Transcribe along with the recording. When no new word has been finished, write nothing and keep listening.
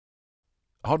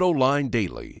AutoLine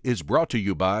Daily is brought to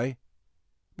you by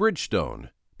Bridgestone,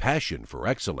 passion for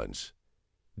excellence.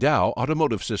 Dow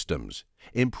Automotive Systems,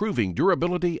 improving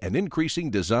durability and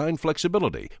increasing design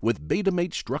flexibility with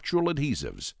Betamate structural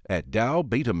adhesives at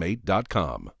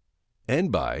dowbetamate.com.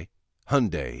 And by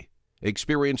Hyundai.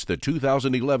 Experience the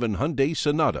 2011 Hyundai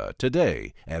Sonata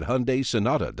today at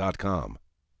HyundaiSonata.com.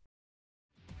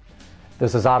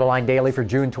 This is AutoLine Daily for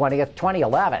June 20th,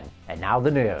 2011, and now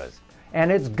the news. And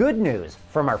it's good news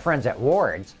from our friends at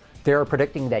Ward's. They're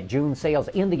predicting that June sales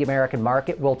in the American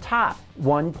market will top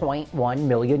 1.1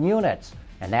 million units,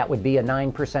 and that would be a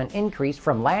 9% increase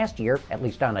from last year, at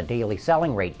least on a daily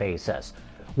selling rate basis.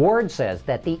 Ward says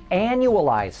that the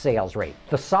annualized sales rate,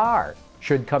 the SAAR,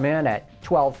 should come in at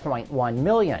 12.1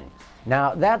 million.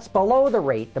 Now, that's below the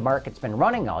rate the market's been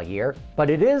running all year, but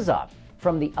it is up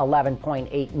from the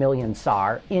 11.8 million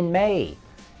SAAR in May.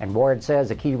 And Ward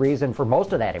says a key reason for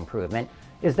most of that improvement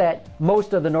is that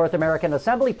most of the North American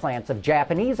assembly plants of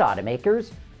Japanese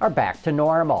automakers are back to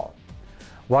normal.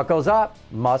 What goes up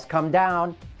must come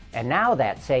down, and now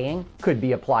that saying could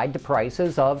be applied to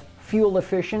prices of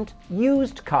fuel-efficient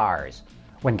used cars.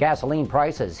 When gasoline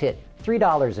prices hit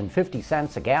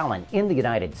 $3.50 a gallon in the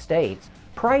United States,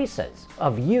 prices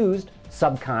of used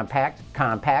subcompact,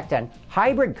 compact, and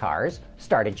hybrid cars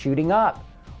started shooting up.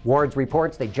 Ward's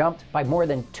reports they jumped by more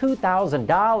than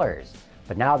 $2,000.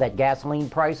 But now that gasoline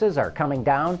prices are coming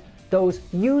down, those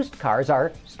used cars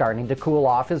are starting to cool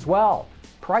off as well.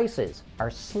 Prices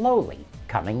are slowly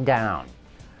coming down.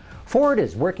 Ford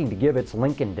is working to give its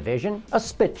Lincoln division a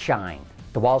spit shine.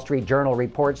 The Wall Street Journal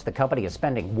reports the company is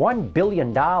spending $1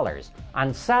 billion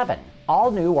on 7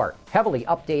 all-new or heavily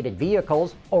updated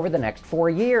vehicles over the next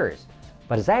 4 years.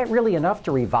 But is that really enough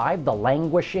to revive the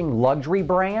languishing luxury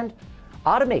brand?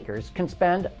 Automakers can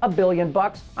spend $1 billion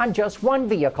on just one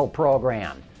vehicle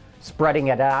program. Spreading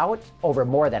it out over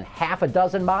more than half a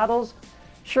dozen models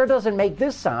sure doesn't make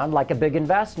this sound like a big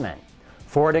investment.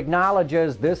 Ford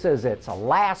acknowledges this is its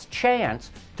last chance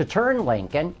to turn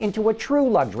Lincoln into a true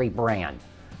luxury brand.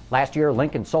 Last year,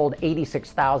 Lincoln sold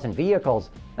 86,000 vehicles.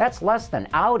 That's less than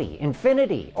Audi,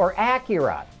 Infiniti, or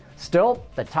Acura. Still,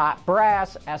 the top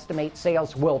brass estimates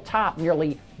sales will top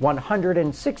nearly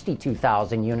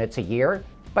 162,000 units a year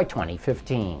by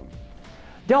 2015.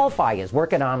 Delphi is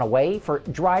working on a way for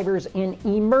drivers in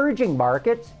emerging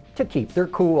markets to keep their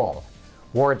cool.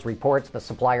 Ward's reports the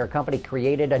supplier company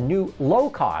created a new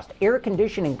low-cost air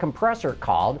conditioning compressor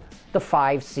called the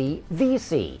 5C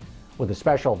VC. With a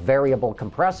special variable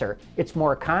compressor, it's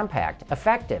more compact,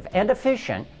 effective, and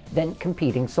efficient than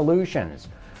competing solutions.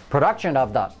 Production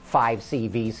of the 5C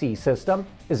VC system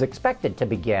is expected to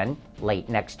begin late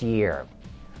next year.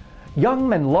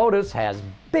 Youngman Lotus has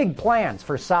big plans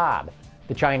for Saab.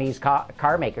 The Chinese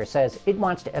car maker says it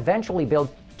wants to eventually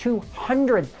build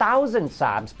 200,000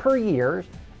 Saabs per year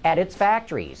at its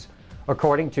factories.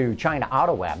 According to China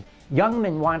AutoWeb,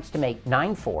 Youngman wants to make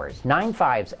 9.4s,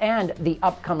 9.5s, and the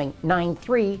upcoming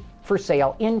 9.3 for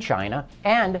sale in China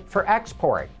and for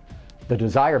export. The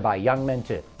desire by Youngman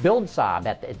to build Saab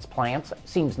at its plants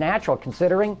seems natural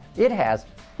considering it has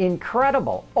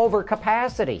incredible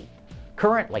overcapacity.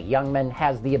 Currently, Youngman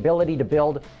has the ability to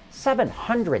build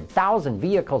 700,000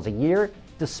 vehicles a year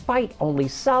despite only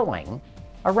selling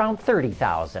around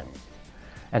 30,000.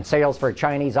 And sales for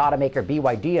Chinese automaker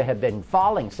BYD have been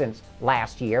falling since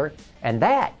last year, and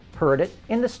that hurt it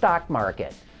in the stock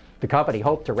market. The company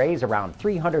hoped to raise around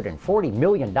 $340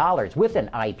 million with an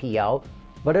IPO,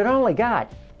 but it only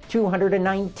got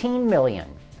 $219 million.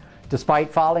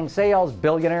 Despite falling sales,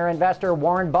 billionaire investor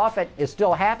Warren Buffett is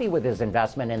still happy with his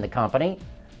investment in the company.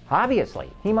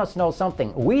 Obviously, he must know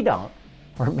something we don't,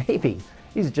 or maybe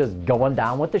he's just going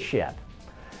down with the ship.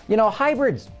 You know,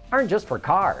 hybrids aren't just for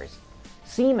cars.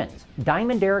 Siemens,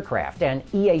 Diamond Aircraft, and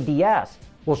EADS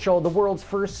will show the world's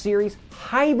first series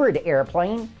hybrid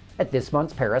airplane at this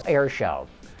month's Paris Air Show.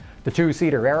 The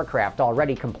two-seater aircraft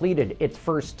already completed its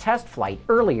first test flight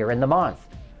earlier in the month.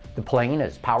 The plane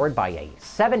is powered by a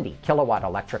 70-kilowatt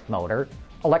electric motor.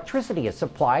 Electricity is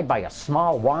supplied by a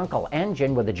small Wankel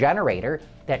engine with a generator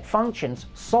that functions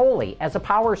solely as a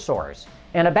power source.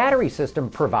 And a battery system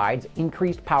provides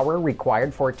increased power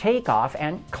required for takeoff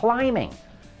and climbing.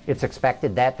 It's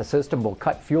expected that the system will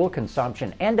cut fuel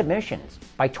consumption and emissions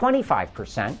by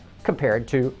 25% compared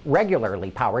to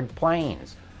regularly powered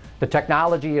planes. The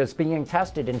technology is being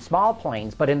tested in small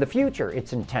planes, but in the future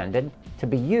it's intended to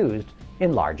be used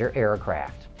in larger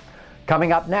aircraft.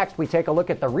 Coming up next, we take a look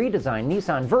at the redesigned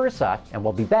Nissan Versa, and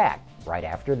we'll be back right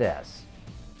after this.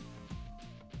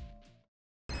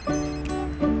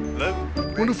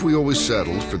 What if we always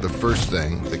settled for the first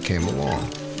thing that came along?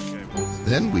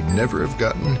 then we'd never have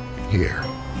gotten here.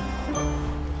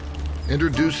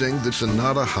 Introducing the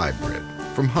Sonata Hybrid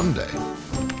from Hyundai.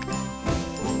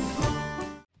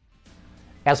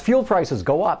 As fuel prices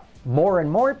go up, more and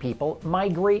more people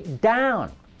migrate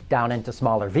down into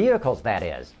smaller vehicles, that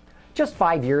is. Just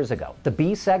 5 years ago, the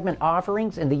B segment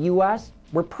offerings in the U.S.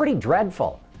 were pretty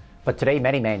dreadful. But today,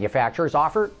 many manufacturers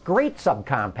offer great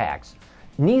subcompacts.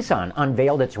 Nissan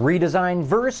unveiled its redesigned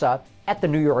Versa at the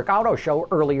New York Auto Show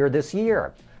earlier this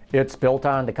year. It's built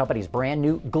on the company's brand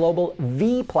new global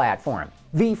V platform.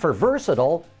 V for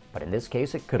versatile, but in this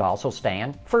case it could also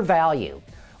stand for value.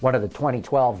 One of the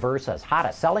 2012 Versa's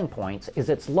hottest selling points is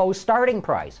its low starting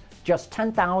price, just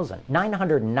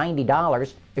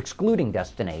 $10,990, excluding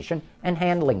destination and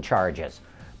handling charges.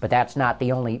 But that's not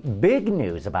the only big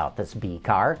news about this B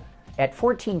car. At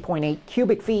 14.8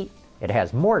 cubic feet, it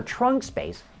has more trunk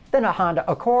space than a Honda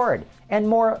Accord and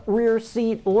more rear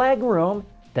seat legroom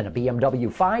than a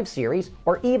BMW 5 Series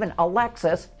or even a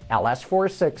Lexus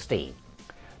LS460.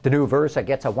 The new Versa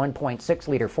gets a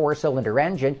 1.6-liter four-cylinder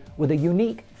engine with a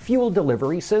unique fuel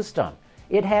delivery system.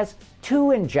 It has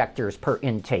 2 injectors per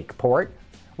intake port,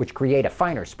 which create a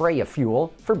finer spray of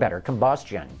fuel for better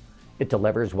combustion. It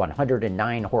delivers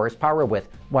 109 horsepower with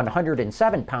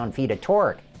 107 pound-feet of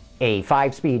torque. A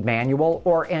 5-speed manual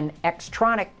or an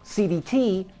Xtronic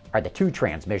CVT are the 2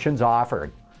 transmissions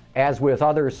offered. As with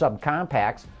other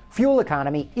subcompacts, fuel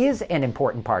economy is an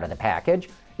important part of the package.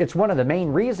 It's one of the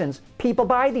main reasons people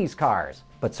buy these cars.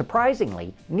 But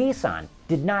surprisingly, Nissan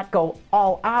did not go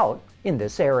all out in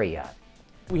this area.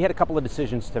 We had a couple of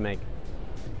decisions to make.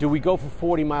 Do we go for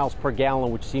 40 miles per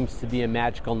gallon, which seems to be a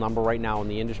magical number right now in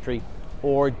the industry,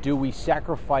 or do we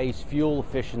sacrifice fuel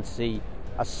efficiency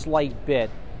a slight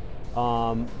bit,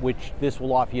 which this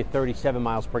will offer you 37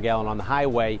 miles per gallon on the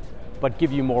highway, but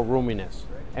give you more roominess?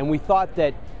 And we thought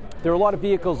that there are a lot of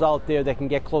vehicles out there that can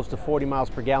get close to 40 miles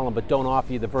per gallon but don't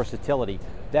offer you the versatility.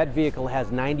 That vehicle has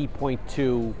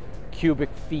 90.2 cubic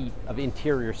feet of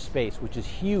interior space, which is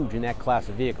huge in that class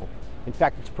of vehicle. In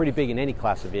fact, it's pretty big in any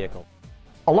class of vehicle.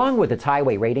 Along with its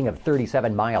highway rating of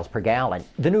 37 miles per gallon,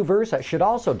 the new Versa should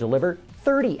also deliver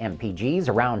 30 mpgs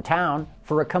around town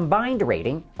for a combined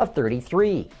rating of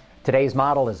 33. Today's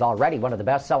model is already one of the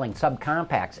best-selling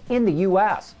subcompacts in the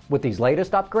U.S. With these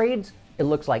latest upgrades, it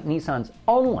looks like Nissan's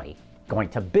only going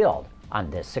to build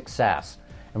on this success.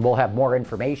 And we'll have more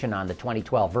information on the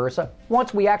 2012 Versa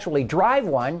once we actually drive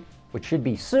one, which should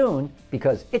be soon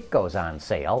because it goes on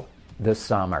sale this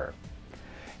summer.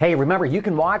 Hey, remember, you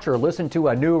can watch or listen to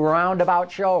a new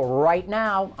Roundabout show right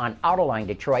now on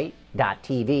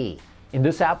AutolineDetroit.tv. In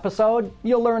this episode,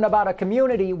 you'll learn about a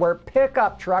community where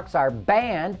pickup trucks are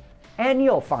banned, and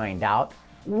you'll find out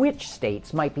which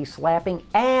states might be slapping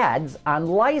ads on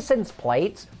license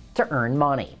plates to earn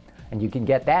money. And you can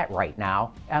get that right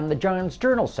now on the John's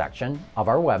Journal section of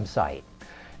our website.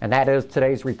 And that is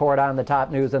today's report on the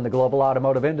top news in the global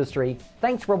automotive industry.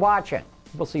 Thanks for watching.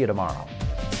 We'll see you tomorrow.